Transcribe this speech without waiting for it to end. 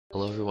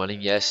Hello everyone,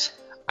 and yes,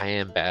 I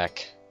am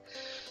back.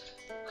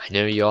 I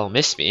know you all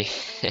miss me.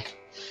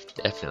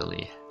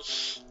 Definitely.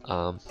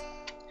 Um,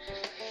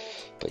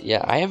 but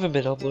yeah, I haven't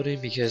been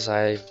uploading because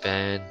I've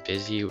been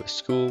busy with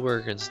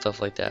schoolwork and stuff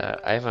like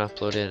that. I haven't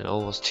uploaded in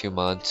almost 2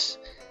 months,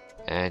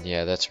 and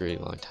yeah, that's a really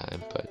long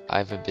time, but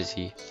I've been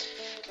busy,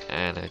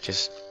 and I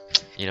just,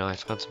 I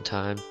found some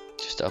time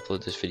just to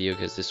upload this video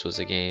because this was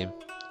a game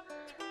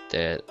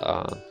that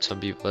some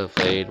people have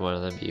played, one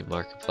of them being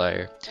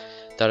Markiplier.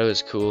 Thought it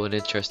was cool and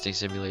interesting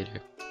simulator.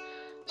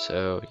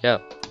 So yeah,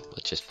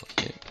 let's just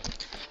play it.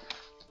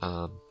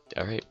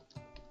 Alright.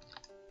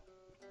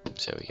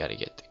 So we gotta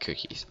get the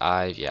cookies.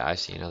 I've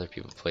seen other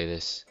people play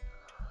this.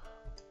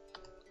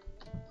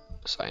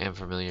 So I am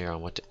familiar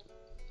on what to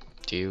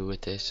do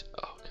with this.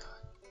 Oh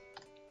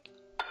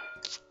god.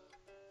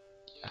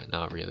 Yeah,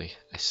 not really.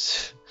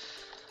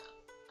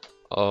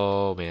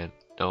 Oh man.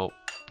 Nope.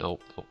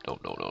 Nope. Nope. Nope.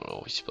 No. No.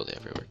 No. We spilled it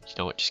everywhere. You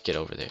know what? Just get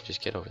over there.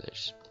 Just get over there.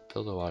 Just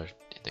fill the water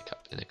in the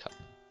cup. In the cup.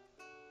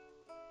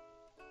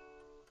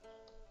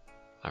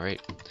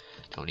 Alright.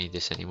 Don't need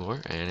this anymore.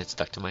 And it's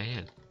stuck to my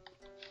hand.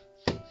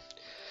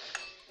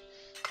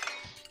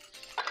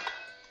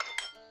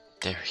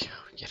 There we go.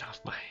 Get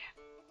off my hand.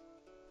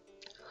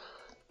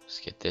 Let's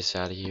get this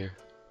out of here.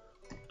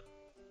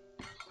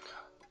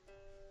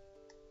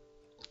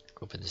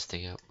 Open this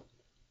thing up.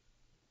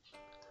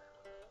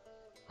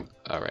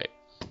 Alright.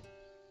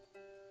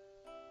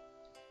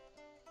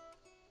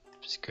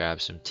 Just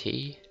grab some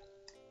tea.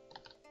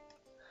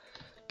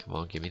 Come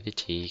on, give me the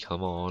tea.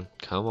 Come on.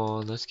 Come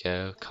on, let's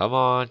go. Come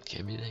on.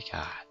 Give me the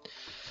god.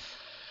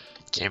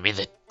 Give me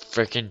the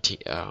freaking tea.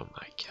 Oh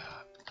my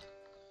god.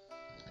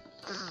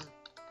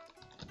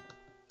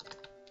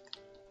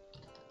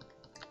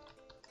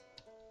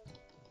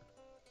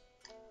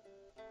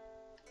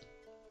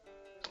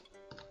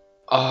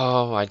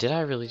 Oh, I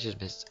really just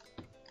miss?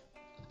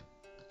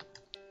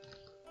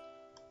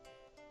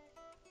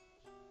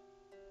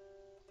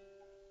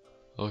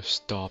 Oh,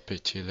 stop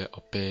it, you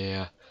little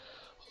bear.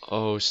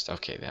 Oh,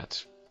 okay,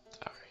 that's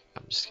alright.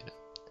 I'm just gonna.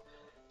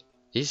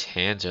 These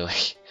hands are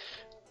like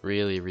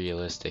really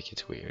realistic.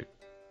 It's weird.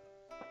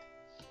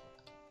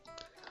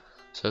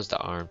 So is the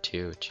arm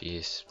too.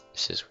 Jeez,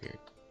 this is weird.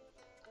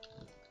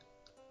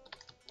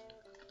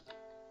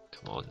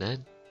 Come on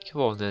then.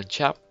 Come on then,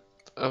 chap.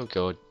 Oh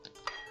god.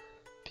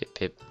 Pip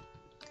pip.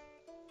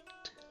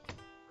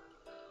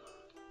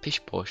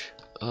 Pish posh.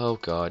 Oh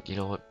god, you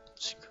know what?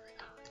 Screw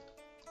it.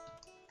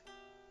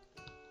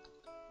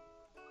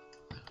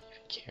 I don't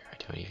even care. I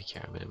don't even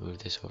care. I'm gonna move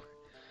this over.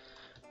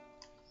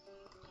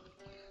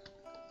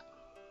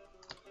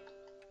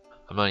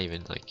 I'm not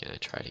even like gonna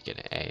try to get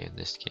an A in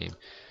this game,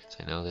 because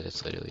I know that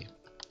it's literally.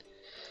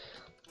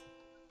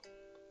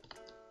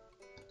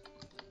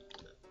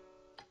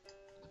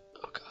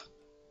 Oh god.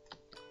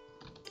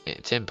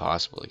 It's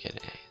impossible to get an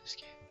A in this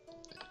game.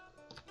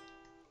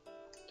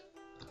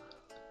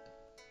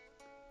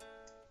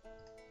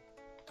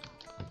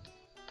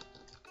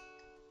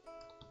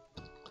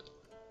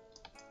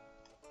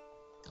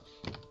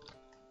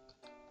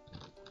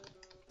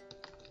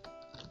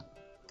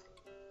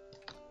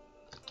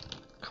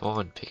 Come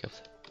on, pick up.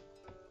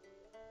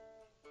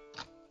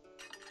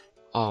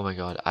 Oh my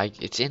god,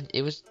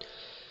 it was.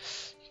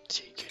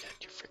 Take it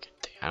out your freaking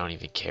thing. I don't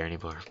even care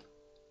anymore.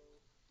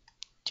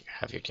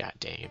 Have your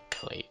goddamn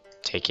plate.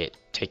 Take it.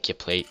 Take your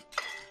plate.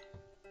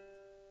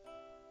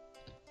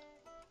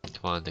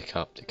 Come on, the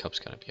cup. The cup's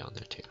gotta be on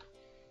there too.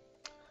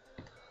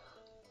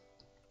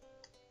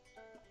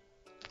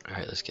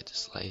 Alright, let's get the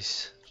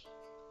slice.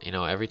 You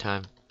know, every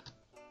time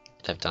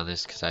I've done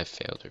this, because I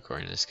failed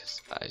recording this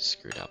because I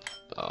screwed up.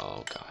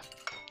 Oh god.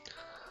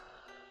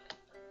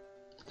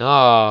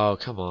 No,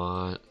 come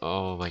on.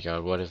 Oh my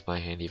god, what is my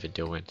hand even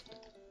doing?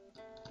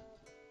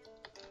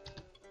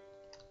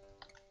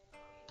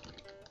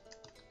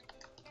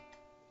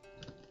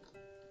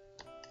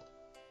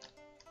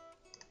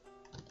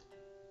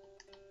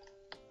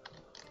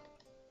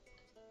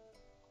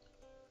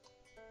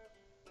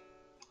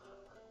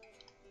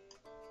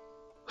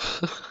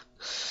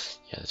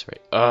 Yeah, that's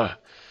right.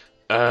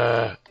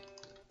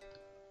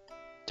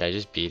 Did I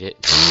just beat it?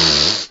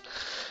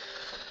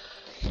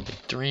 In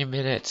 3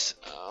 minutes.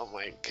 Oh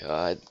my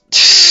god.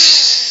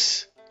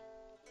 That's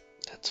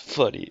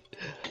funny.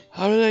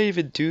 How did I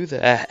even do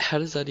that? How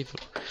does that even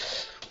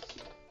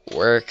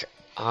work?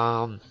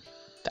 Alright.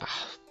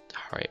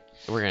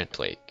 We're gonna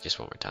play it just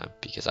one more time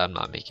because I'm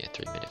not making a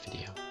 3-minute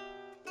video.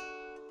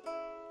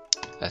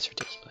 That's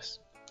ridiculous.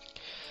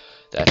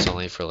 That's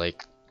only for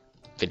like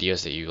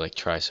videos that you like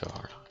try so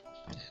hard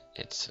on.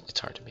 It's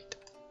hard to make them.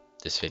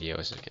 This video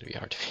isn't gonna be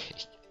hard to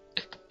make.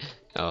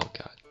 Oh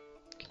god.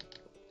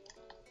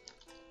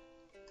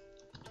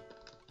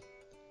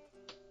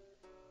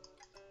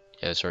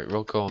 Yeah, that's right.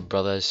 Rock on,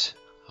 brothers.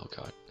 Oh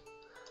god.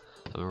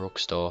 I'm a rock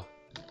star.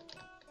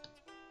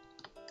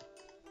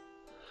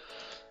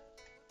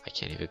 I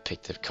can't even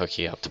pick the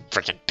cookie up the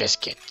freaking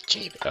biscuit.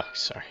 Gee, oh,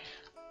 sorry.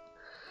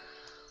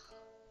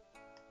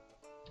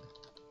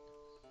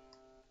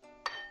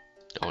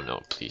 Oh no,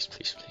 please,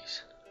 please,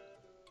 please.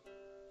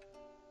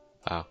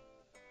 Oh.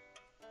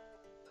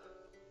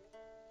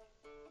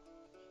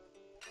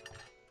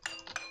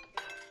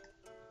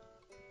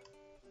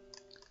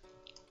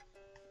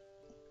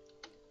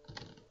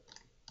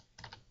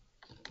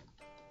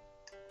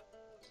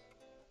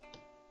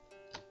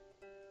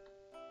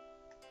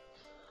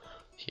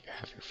 Here,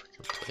 have your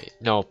freaking plate.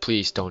 No,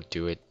 please don't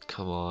do it.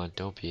 Come on,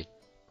 don't be.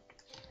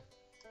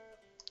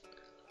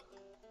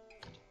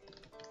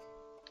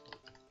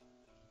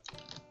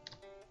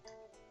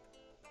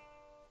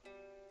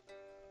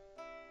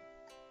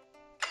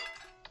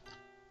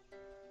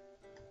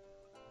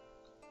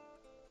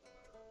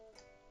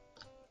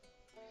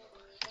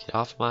 Get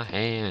off my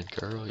hand,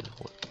 girl. You know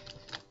what?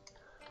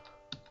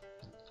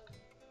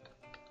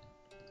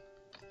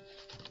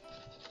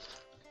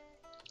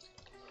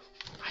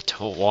 I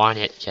don't want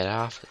it. Get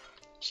off it.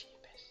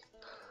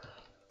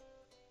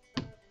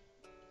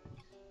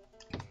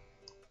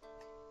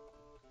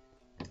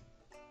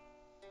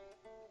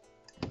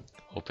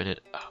 Open it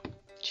up.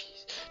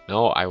 Jeez.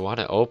 No, I want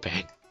to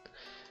open.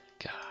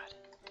 God.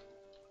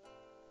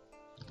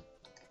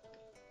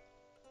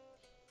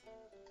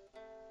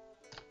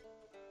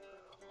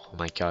 Oh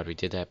my god, we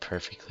did that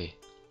perfectly.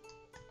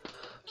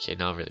 Okay,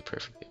 not really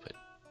perfectly, but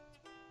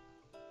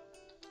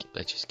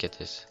let's just get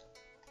this.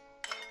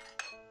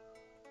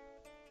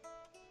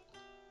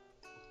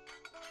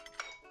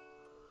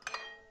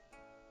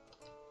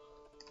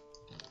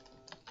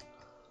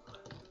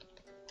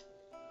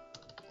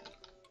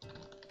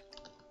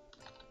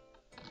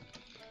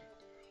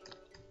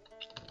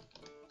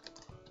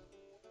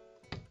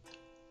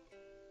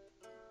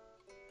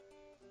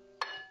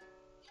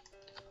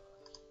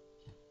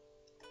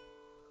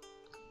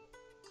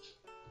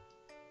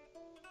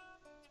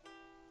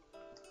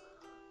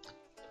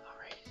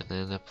 And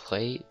then the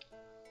plate.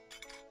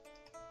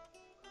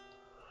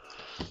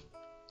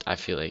 I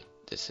feel like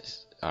this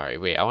is alright.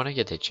 Wait, I want to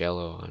get the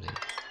jello on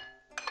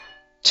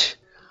it.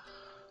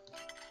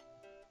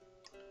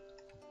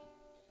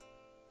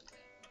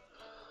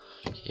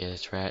 Yeah,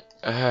 that's right.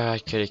 I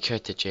could have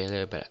cut the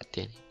jello, but I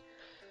didn't.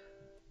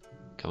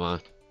 Come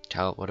on,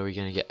 tell what are we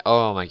gonna get?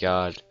 Oh my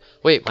god.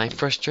 Wait, my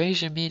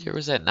frustration meter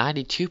was at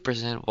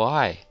 92%.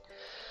 Why?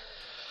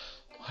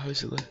 Why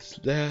was it less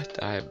than that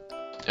time?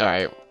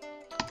 Alright.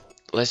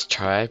 Let's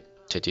try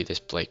to do this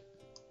Blake.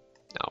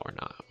 No, we're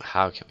not.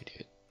 How can we do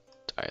it?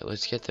 Alright,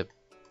 let's get the...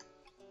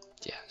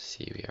 Yeah,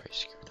 see, we already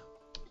screwed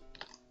up.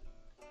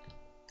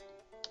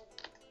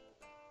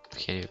 We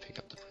can't even pick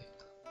up the plate.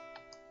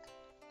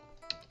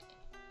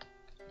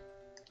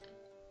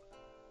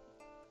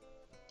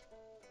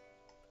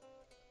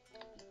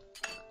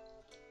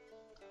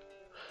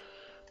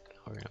 Now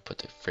we're gonna put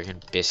the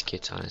friggin'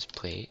 biscuits on his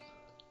plate.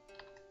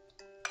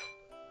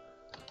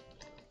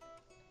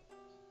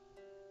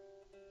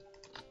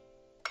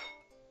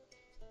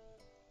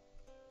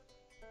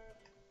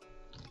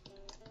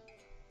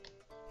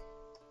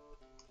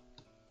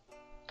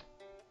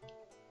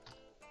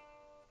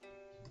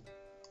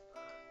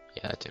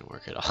 Yeah, that didn't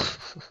work at all.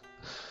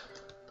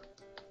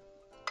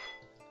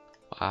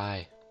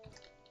 Why?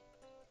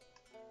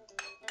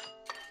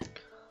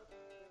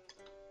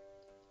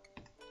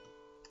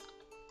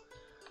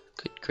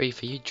 Good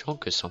grief, are you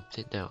drunk or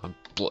something? No, I'm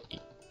bloody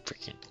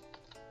freaking.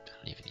 I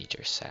don't even need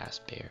your sass,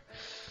 bear.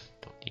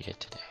 Don't need it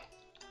today.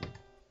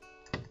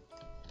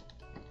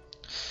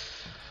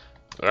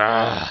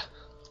 Ah!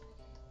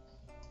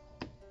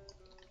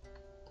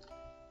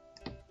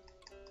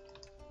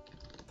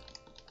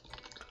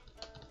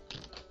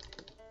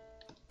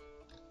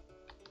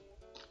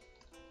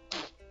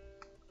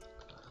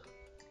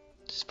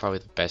 This is probably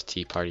the best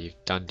tea party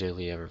you've done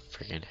Dilly ever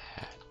freaking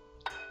had.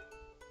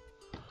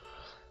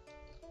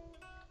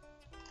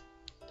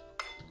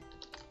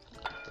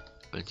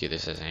 I'm gonna do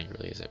this as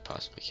angrily as I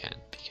possibly can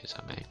because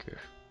I'm angry.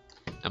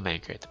 I'm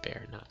angry at the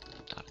bear, not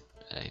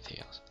at anything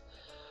else.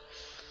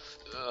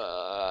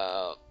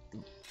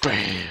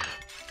 Bam!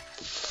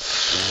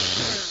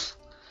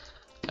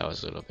 That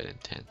was a little bit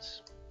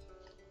intense.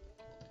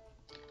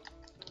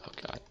 Oh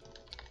god.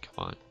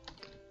 Come on.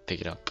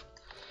 Pick it up.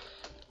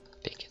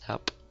 Pick it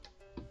up.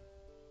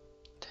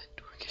 Then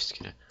we're just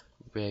gonna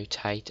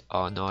rotate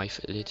our knife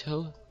a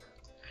little.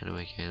 And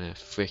we're gonna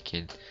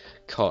freaking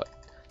cut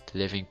the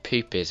living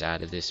poopers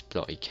out of this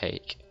bloody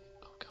cake.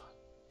 Oh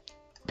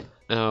god.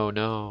 No,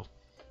 no.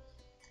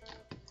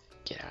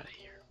 Get out of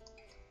here.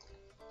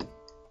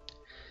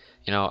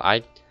 You know,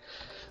 I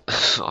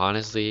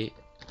honestly,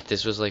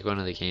 this was like one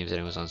of the games that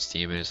it was on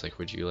Steam, and it's like,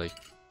 would you like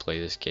play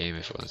this game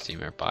if it was on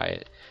Steam or buy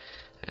it?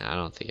 And I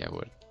don't think I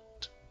would.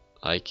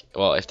 Like,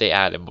 well, if they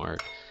added more,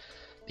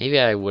 maybe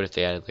I would if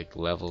they added like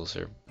levels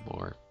or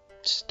more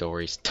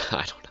stories.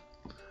 I don't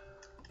know.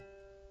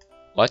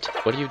 What?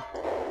 What do you?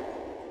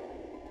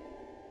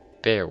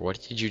 Bear,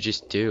 what did you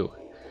just do?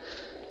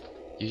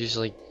 You just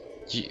like,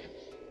 it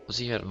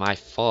wasn't even my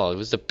fault. It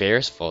was the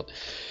bear's fault.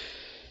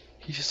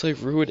 He just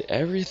like ruined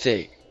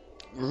everything.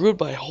 Ruined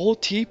my whole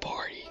tea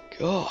party.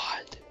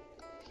 God.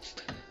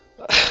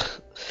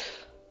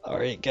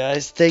 Alright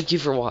guys, thank you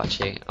for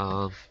watching.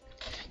 If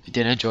you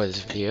did enjoy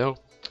this video,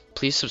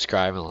 please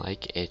subscribe and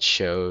like. It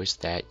shows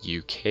that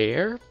you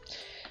care.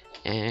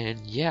 And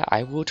yeah,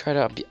 I will try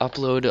to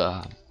upload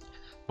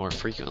more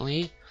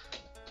frequently.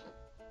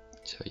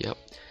 So yep,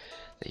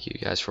 thank you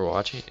guys for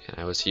watching, and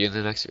I will see you in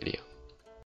the next video.